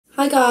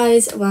Hi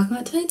guys, welcome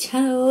back to my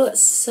channel.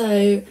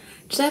 So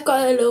today I've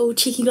got a little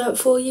cheeky glow up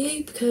for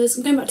you because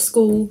I'm going back to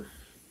school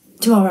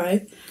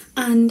tomorrow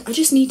and I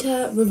just need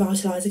to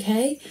revitalise,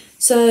 okay?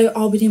 So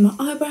I'll be doing my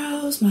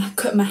eyebrows,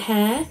 cutting my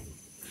hair,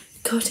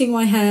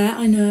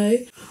 I know.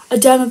 I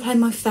dermaplane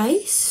my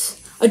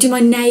face, I do my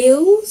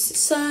nails,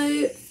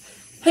 so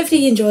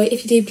hopefully you enjoy.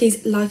 If you do,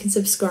 please like and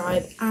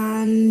subscribe,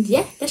 and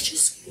yeah, let's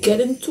just get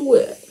into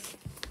it.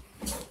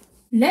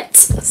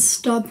 Let's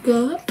start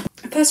glow up.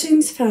 First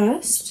things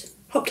first,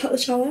 hopped out the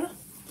shower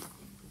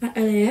at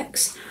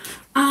LAX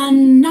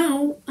and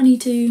now I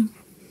need to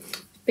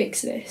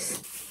fix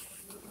this.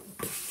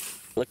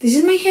 This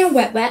is my hair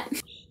wet.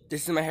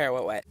 This is my hair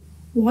wet.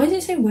 Why does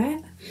it say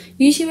wet?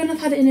 Usually when I've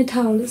had it in a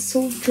towel it's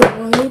sort of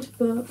dried,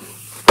 but...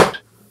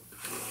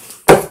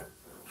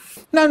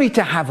 No need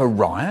to have a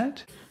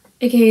riot.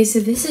 Okay, so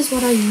this is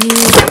what I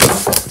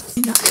use.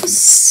 That was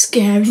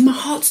scary, my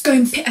heart's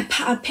going pitter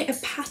patter.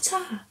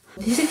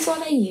 This is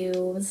what I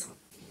use.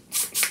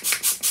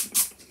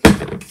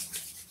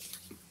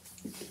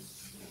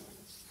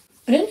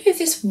 I don't know if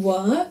this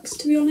works,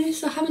 to be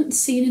honest. I haven't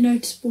seen a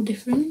noticeable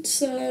difference,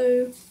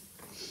 so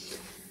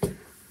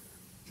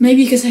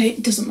maybe you could say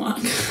it doesn't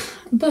work,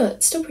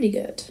 but still pretty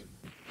good.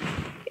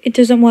 It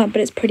doesn't work,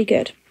 but it's pretty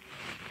good.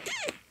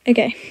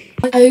 Okay,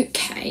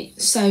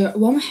 so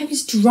while my hair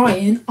is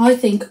drying, I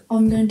think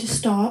I'm going to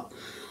start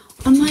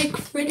on my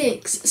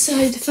acrylics.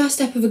 So the first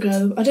step of a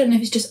glow, I don't know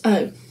if it's just,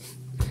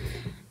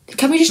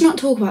 can we just not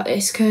talk about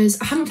this? Because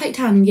I haven't fake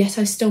tan, yet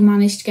I still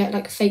managed to get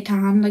like a fake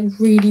tan, like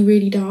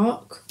really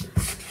dark.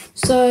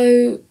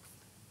 So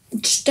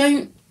just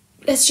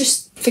let's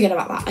just forget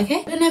about that, okay?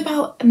 I don't know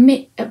about I don't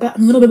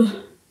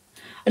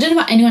know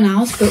about anyone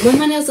else, but when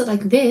my nails look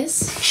like this,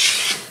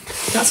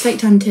 that's fake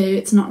tan too.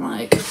 It's not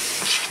like,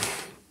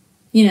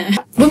 you know.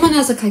 When my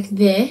nails look like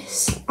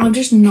this, I'm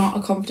just not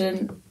a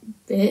confident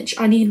bitch.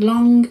 I need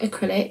long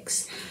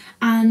acrylics,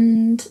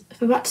 and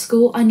for back to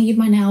school I need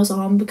my nails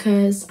on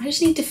because I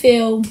just need to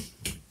feel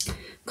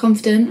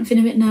confident. I'm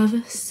feeling a bit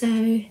nervous,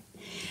 so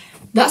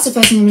that's the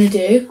first thing I'm going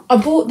to do. I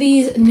bought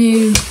these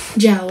new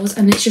gels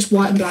and it's just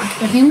white and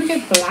black. I think I'm going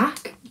to go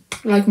black,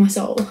 like my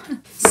soul.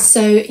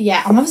 So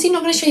yeah, I'm obviously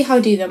not going to show you how I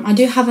do them. I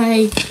do have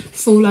a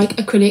full like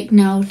acrylic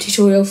nail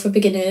tutorial for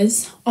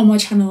beginners on my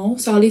channel,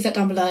 so I'll leave that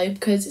down below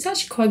because it's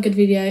actually quite a good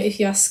video if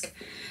you ask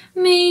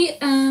me.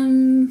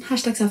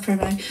 Hashtag self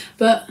promo.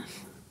 But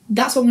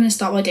that's what I'm going to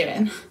start by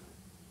doing.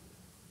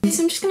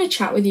 So I'm just going to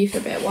chat with you for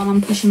a bit while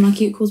I'm pushing my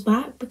cuticles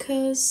back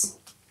because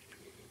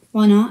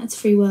why not? It's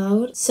free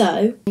world.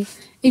 So if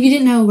you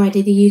didn't know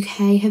already, the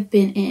UK have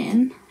been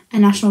in a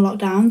national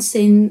lockdown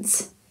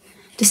since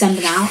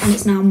December now, and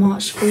it's now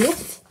March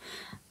 4th.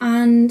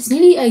 And it's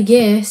nearly a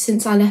year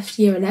since I left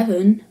year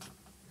 11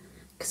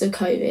 because of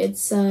COVID.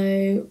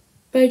 So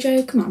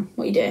Bojo, come on,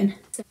 what are you doing?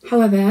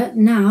 However,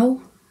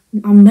 now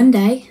on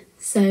Monday,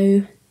 so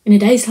in a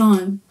day's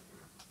time,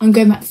 I'm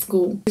going back to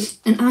school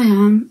and I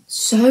am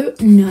so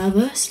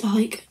nervous.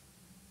 Like,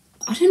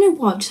 I don't know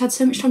why, I've just had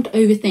so much time to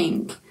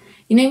overthink.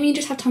 You know when you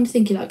just have time to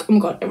think, you're like, oh my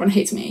god, everyone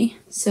hates me.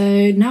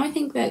 So now I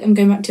think that I'm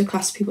going back to a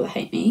class of people that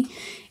hate me,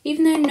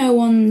 even though no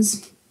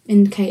one's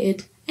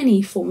indicated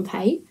any form of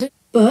hate.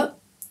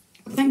 But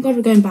thank god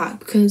we're going back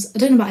because I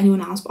don't know about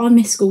anyone else, but I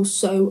miss school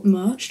so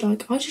much.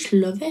 Like, I just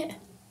love it.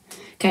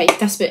 Okay,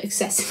 that's a bit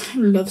excessive. I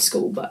love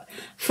school, but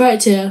throw it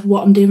to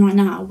what I'm doing right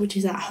now, which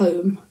is at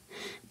home,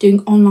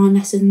 doing online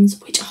lessons,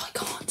 which I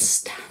can't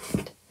stand.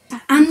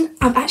 And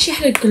I've actually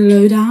had a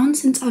glow down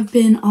since I've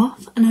been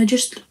off and I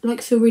just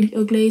like feel really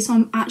ugly, so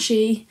I'm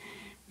actually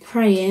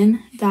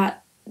praying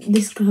that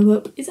this glow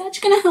up is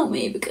actually going to help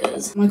me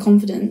because my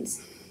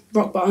confidence,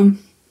 rock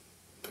bottom,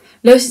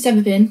 lowest it's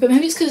ever been. But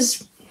maybe it's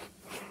because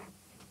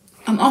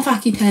I'm off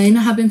Accutane,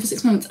 I have been for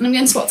 6 months, and I'm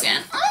getting spots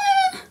again.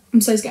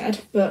 I'm so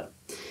scared, but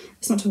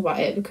let's not talk about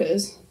it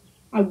because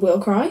I will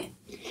cry.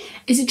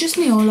 Is it just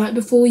me, or like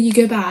before you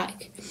go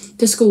back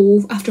to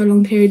school after a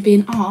long period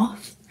being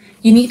off,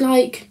 you need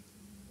like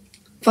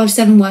 5 to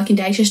 7 working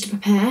days just to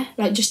prepare,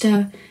 like just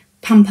to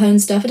pamper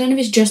and stuff? I don't know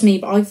if it's just me,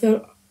 but I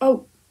feel,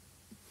 oh,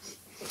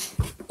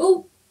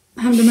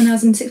 I haven't done my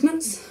nails in 6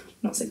 months.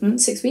 Not 6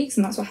 months, 6 weeks,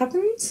 and that's what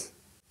happens.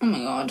 Oh my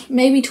god,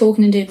 maybe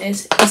talking and doing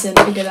this isn't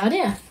a good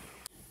idea.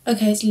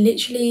 Okay, it's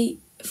literally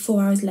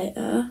 4 hours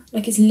later,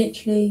 like it's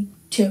literally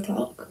 2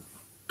 o'clock,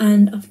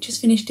 and I've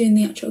just finished doing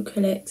the actual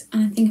acrylics,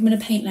 and I think I'm going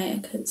to paint later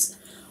because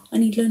I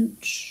need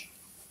lunch.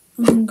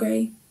 I'm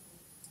hungry.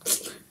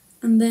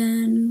 And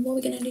then what are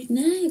we going to do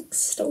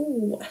next?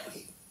 Oh,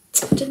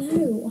 I don't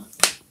know.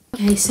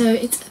 Okay, so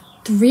it's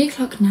 3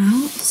 o'clock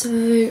now, so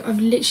I've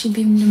literally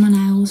been doing my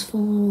nails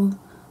for,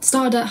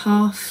 started at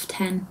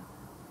 10:30,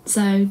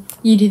 so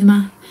you do the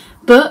math.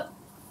 But,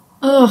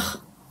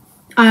 ugh,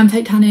 I am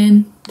fake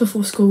tanning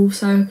before school,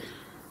 so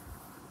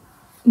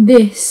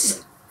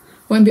this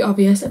won't be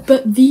obvious,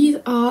 but these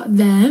are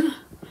them.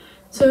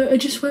 So I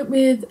just went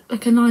with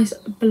like a nice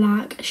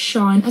black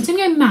shine. I was going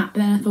to go matte, but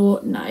then I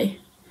thought, no,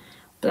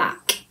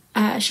 black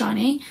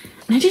shiny,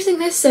 and I just think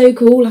they're so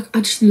cool. Like, I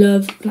just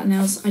love black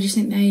nails. I just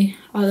think they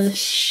are the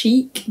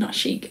not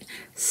chic,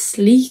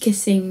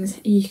 sleekest things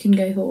you can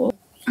go for.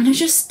 And I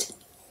just,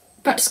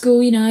 back to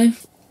school, you know.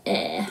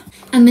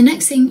 And the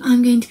next thing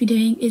I'm going to be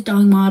doing is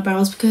dyeing my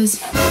eyebrows because,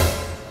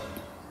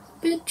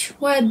 bitch,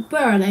 where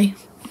are they?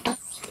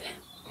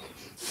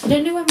 I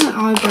don't know where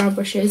my eyebrow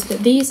brush is,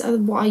 but these are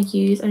what I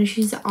use. I just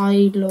use the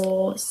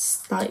Eyelaw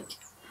like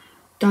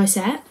dye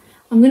set.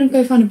 I'm gonna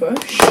go find a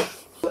brush.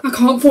 I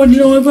can't find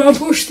an eyebrow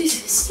brush.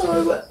 This is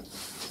so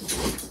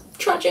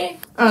tragic.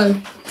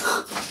 Oh,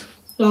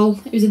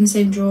 lol. It was in the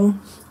same drawer.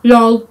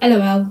 Lol.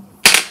 LOL.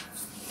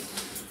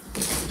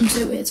 I'm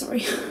so weird.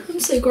 Sorry. I'm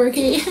so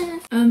quirky.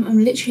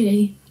 I'm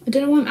literally. I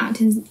don't know why I'm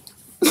acting.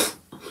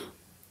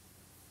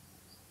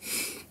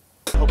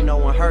 Hope no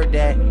one heard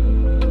that.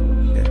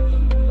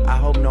 I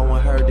hope no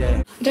one heard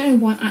that. I don't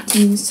know why I'm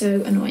acting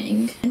so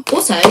annoying.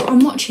 Also, I'm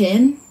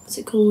watching, what's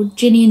it called?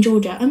 Ginny and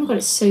Georgia. Oh my god,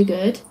 it's so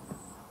good.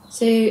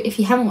 So if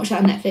you haven't watched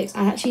that on Netflix,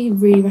 I actually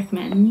really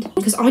recommend.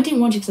 Because I didn't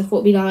watch it because I thought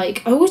it'd be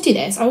like, I always do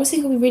this. I always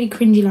think it'll be really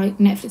cringy like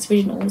Netflix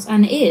originals.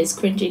 And it is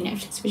cringy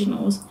Netflix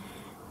originals.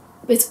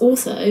 But it's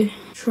also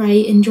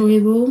very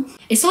enjoyable.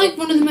 It's like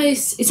one of the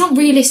most, it's not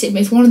realistic,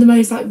 but it's one of the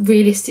most like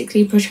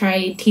realistically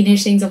portrayed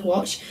teenage things I've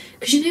watched.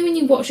 Because you know when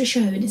you watch a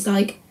show and it's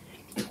like,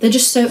 they're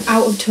just so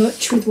out of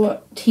touch with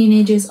what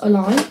teenagers are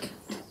like.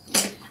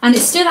 And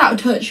it's still out of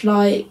touch,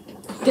 like,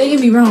 don't get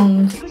me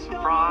wrong.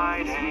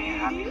 Friday,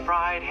 happy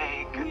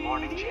Friday, good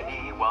morning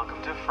Ginny,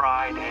 welcome to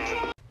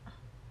Friday.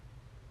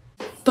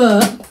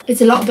 But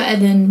it's a lot better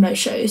than most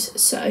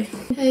shows, so.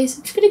 Okay, so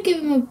I'm just gonna give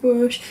them a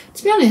brush.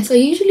 To be honest, I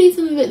usually leave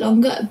them a bit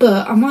longer,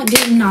 but I might do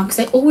them now because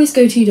they always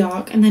go too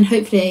dark and then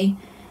hopefully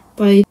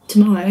by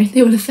tomorrow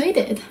they will have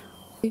faded.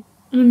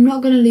 And I'm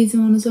not going to leave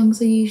them on as long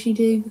as I usually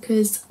do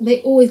because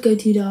they always go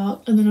too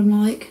dark and then I'm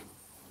like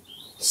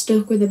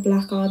stuck with a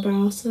black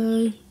eyebrow.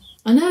 So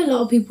I know a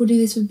lot of people do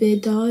this with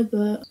beard dye,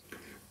 but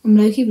I'm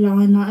low-key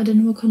blind, like I don't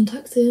know what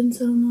contacts in,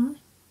 so I'm like,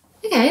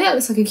 okay, that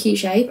looks like a cute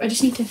shape. I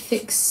just need to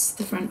fix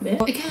the front bit.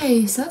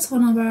 Okay, so that's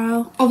one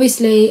eyebrow.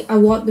 Obviously I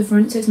wipe the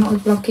front so it's not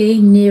as blocky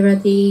nearer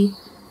the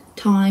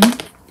time,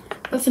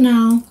 but for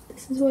now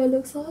this is what it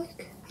looks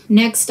like.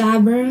 Next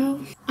eyebrow.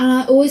 And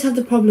I always have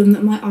the problem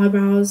that my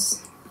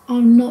eyebrows are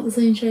not the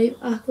same shape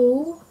at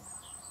all.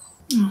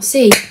 Oh,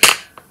 see,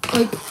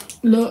 like,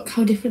 look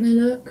how different they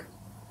look.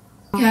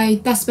 Okay,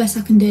 that's the best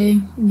I can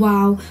do.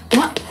 Wow,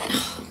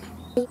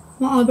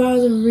 my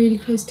eyebrows are really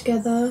close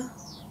together,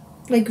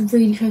 like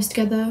really close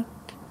together.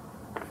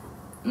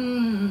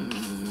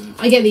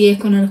 I get the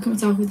ick when I look at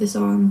myself with this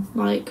on,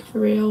 like for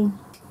real.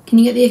 Can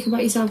you get the ick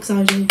about yourself? Because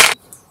I do.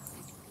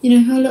 You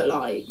know who I look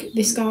like?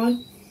 This guy.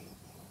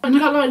 And I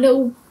got like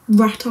little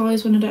rat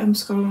eyes when I don't have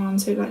mascara on,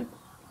 so like.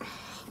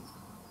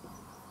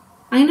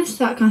 I'm going to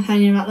start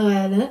complaining about the way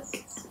I look.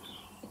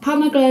 Part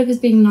of my glow up is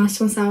being nice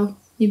to myself.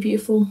 You're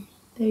beautiful.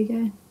 There you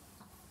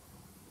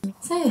go.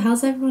 So,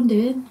 how's everyone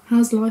doing?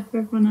 How's life for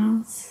everyone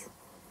else?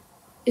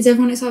 Is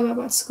everyone excited about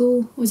back to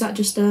school? Or is that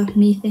just a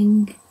me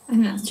thing? I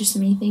think that's just a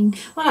me thing.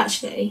 Well,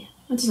 actually,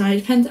 I don't know. It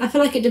depends. I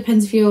feel like it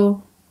depends if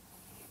you're...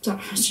 Sorry,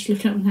 I was just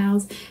looking at my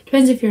nails.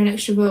 Depends if you're an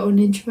extrovert or an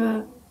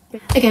introvert.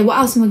 Okay, what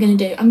else am I going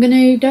to do? I'm going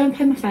to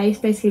dermaplane my face,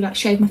 basically like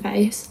shave my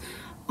face.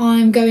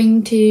 I'm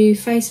going to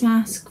face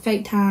mask,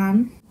 fake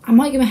tan. I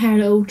might give my hair a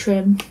little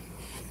trim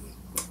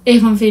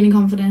if I'm feeling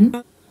confident.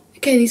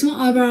 Okay, these are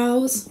my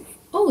eyebrows.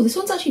 Oh, this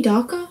one's actually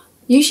darker.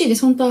 Usually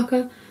this one's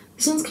darker.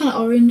 This one's kind of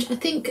orange. I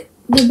think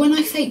that when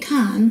I fake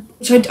tan,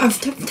 which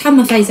I've tanned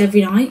my face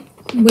every night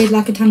with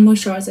like a tan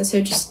moisturiser, so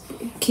it just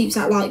keeps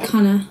that like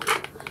kind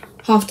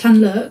of half tan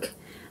look.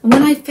 And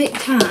when I fake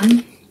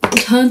tan,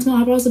 it turns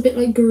my eyebrows a bit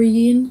like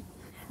green.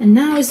 And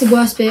now is the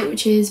worst bit,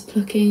 which is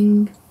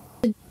plucking.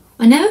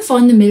 I never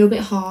find the middle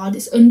bit hard.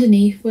 It's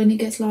underneath when it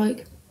gets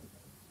like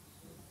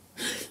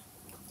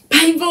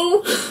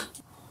painful.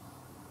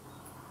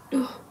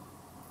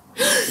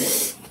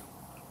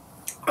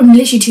 I'm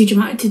literally too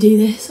dramatic to do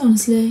this,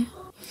 honestly.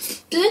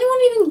 Does anyone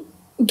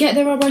even get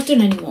their eyebrows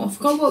done anymore? I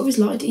forgot what it was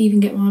like to even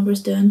get my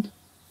eyebrows done.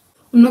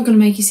 I'm not going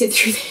to make you sit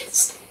through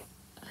this.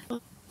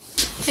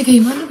 Okay,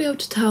 you might not be able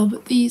to tell,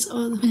 but these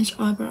are the finished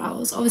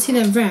eyebrows. Obviously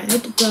they're red,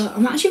 but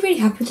I'm actually really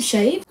happy with the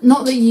shape.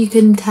 Not that you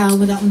can tell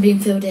without them being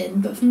filled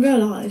in, but from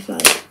real life,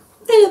 like,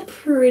 they look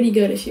pretty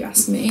good if you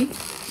ask me.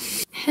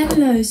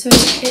 Hello, so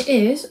it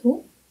is,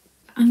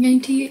 I'm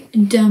going to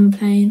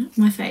dermaplane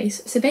my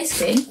face. So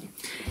basically,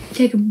 you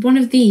take one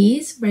of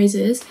these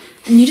razors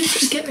and you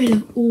just get rid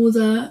of all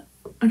the,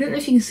 I don't know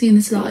if you can see in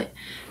this light,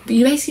 but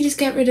you basically just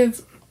get rid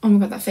of, oh my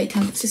god, that fake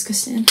tan looks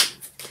disgusting.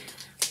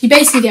 You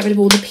basically get rid of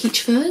all the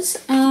peach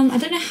fuzz. I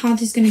don't know how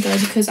this is going to go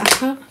because I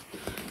have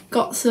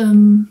got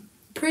some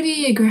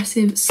pretty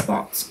aggressive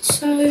spots.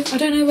 So I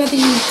don't know whether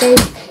you go...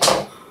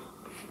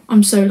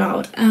 I'm so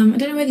loud. I don't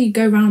know whether you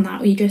go around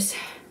that or you just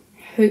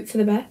hope for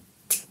the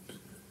best.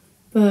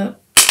 But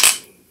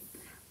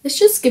let's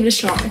just give it a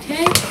shot,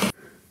 okay?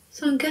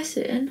 So I'm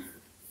guessing...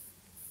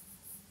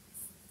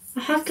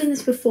 I have done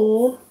this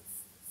before.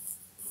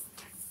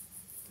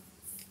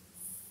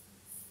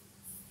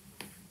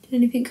 Did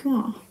anything come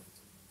off?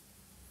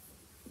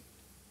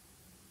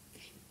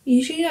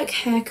 Usually like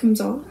hair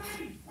comes off.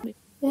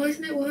 Why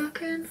isn't it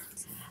working?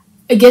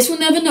 I guess we'll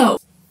never know.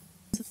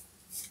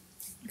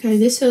 Okay,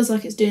 this feels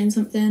like it's doing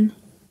something.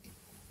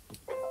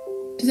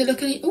 Does it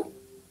look any... Oh,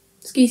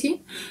 excuse you.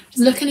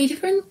 Does it look any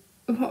different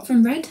apart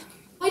from red?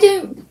 Why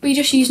don't we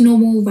just use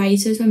normal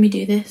razors when we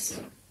do this?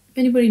 If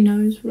anybody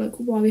knows like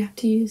why we have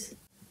to use...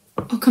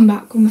 I'll come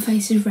back when my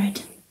face is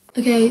red.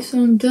 Okay, so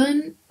I'm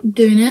done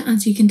doing it,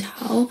 as you can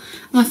tell.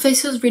 My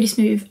face feels really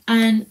smooth,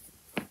 and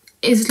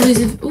it's loads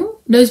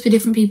of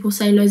different people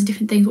say loads of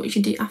different things what you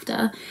should do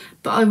after,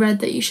 but I read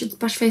that you should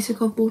splash face with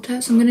cold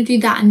water, so I'm going to do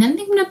that, and then I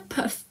think I'm going to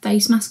put a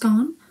face mask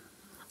on.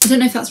 I don't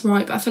know if that's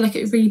right, but I feel like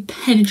it would really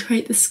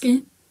penetrate the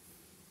skin.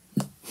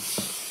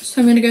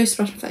 So I'm going to go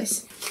splash my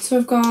face. So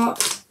I've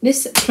got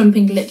this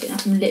plumping lip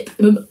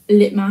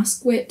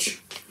mask,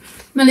 which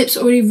my lips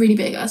are already really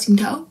big, as you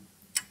can tell.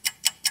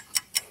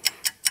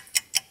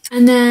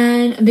 And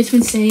then a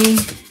vitamin C,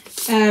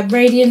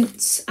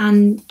 Radiance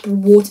and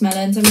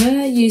watermelons. I'm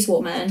going to use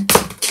watermelon,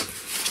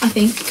 I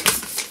think.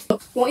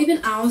 What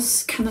even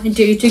else can I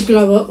do to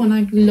glow up when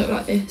I look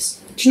like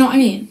this? Do you know what I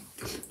mean?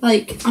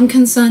 Like, I'm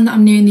concerned that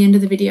I'm nearing the end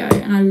of the video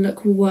and I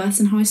look worse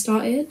than how I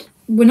started.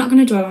 We're not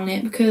going to dwell on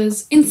it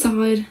because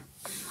inside,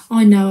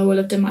 I know I will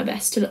have done my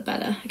best to look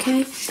better,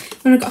 okay?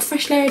 When I've got a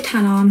fresh layer of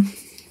tan on,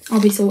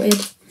 I'll be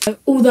sorted.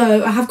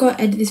 Although I have got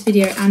to edit this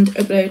video and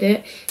upload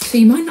it, so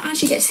you might not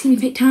actually get to see me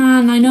fake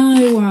tan. I know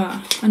you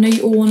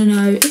all want to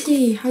know,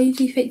 Izzy, how you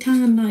do fake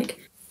tan? Like,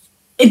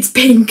 it's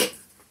pink.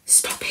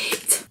 Stop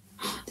it.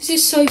 This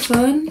is so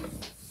fun.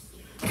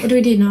 What do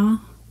we do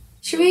now?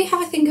 Should we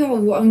have a think about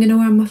what I'm going to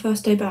wear on my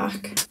first day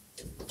back?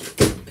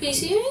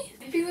 PCA?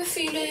 Maybe we're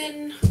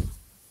feeling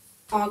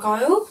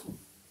Argyle.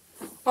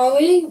 Are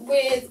we?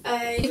 With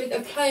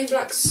a plain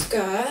black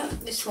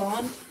skirt, this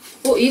one.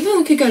 Or even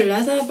we could go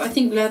leather, but I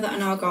think leather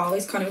and Argyle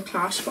is kind of a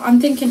clash. But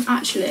I'm thinking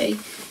actually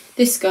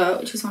this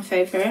skirt, which is my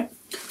favourite,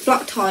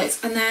 black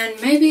tights, and then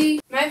maybe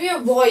a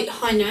white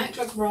high neck,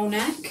 like a roll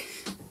neck.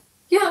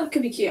 Yeah, that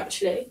could be cute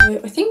actually. So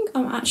I think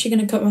I'm actually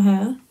going to cut my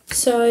hair.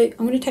 So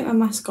I'm going to take my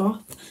mask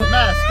off.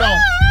 Mask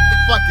off.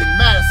 Fucking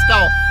mask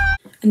off.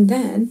 And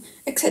then,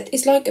 except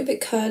it's like a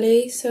bit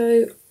curly,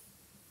 so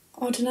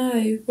I don't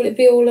know. Will it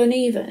be all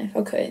uneven if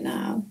I cut it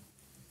now?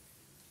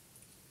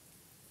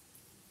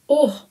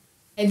 Oh.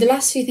 The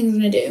last few things I'm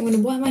going to do, I'm going to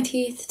whiten my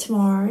teeth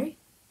tomorrow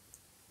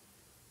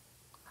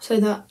so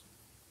that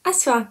I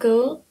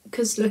sparkle,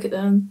 because look at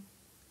them.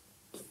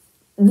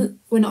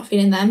 We're not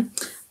feeling them.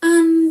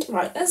 And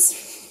right,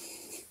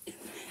 let's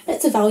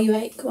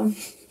evaluate. Come on.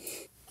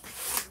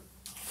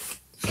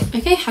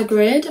 Okay,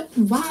 Hagrid.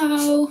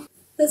 Wow.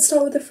 Let's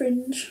start with the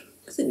fringe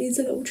because it needs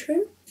a little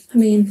trim. I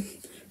mean,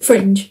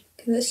 fringe.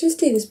 Okay, let's just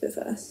do this bit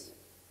first.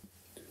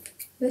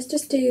 Let's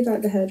just do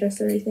like the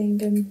hairdresser-y thing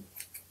and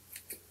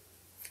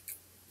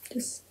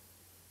just,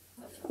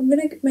 I'm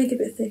going to make it a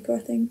bit thicker, I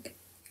think.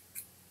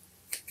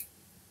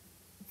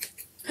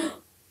 I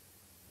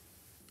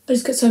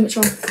just got so much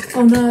off.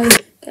 Oh no.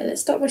 Okay,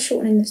 let's start by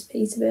shortening this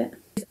piece a bit.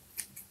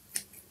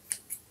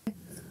 I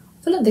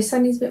feel like this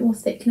side needs a bit more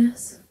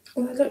thickness.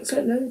 Oh, it looks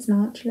like loads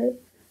now, actually.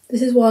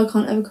 This is why I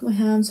can't ever cut my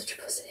hair. I'm such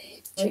a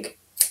pussy. Like,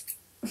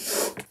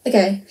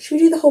 okay, should we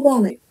do the whole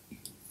barnet?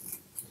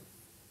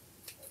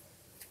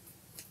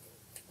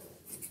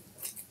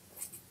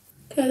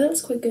 Okay,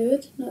 that's quite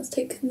good. Now let's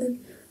take the...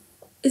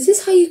 Is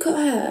this how you cut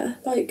hair?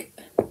 Like,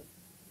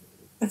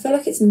 I feel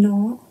like it's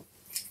not.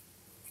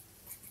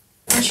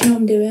 I actually know what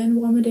I'm doing.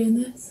 Why am I doing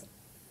this?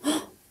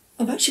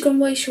 I've actually gone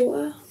way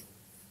shorter.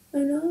 Oh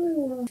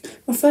no.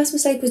 My first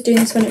mistake was doing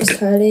this when it was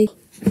curly.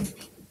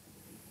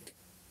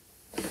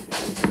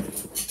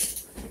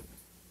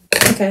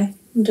 Okay,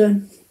 I'm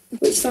done.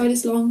 Which side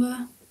is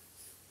longer?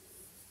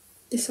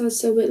 This side's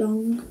still a bit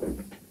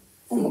long.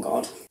 Oh my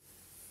god.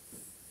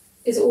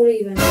 Is it all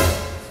even?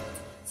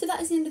 So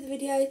that is the end of the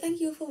video. Thank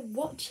you all for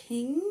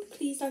watching.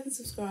 Please like and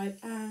subscribe,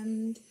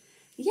 and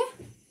yeah,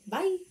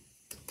 bye.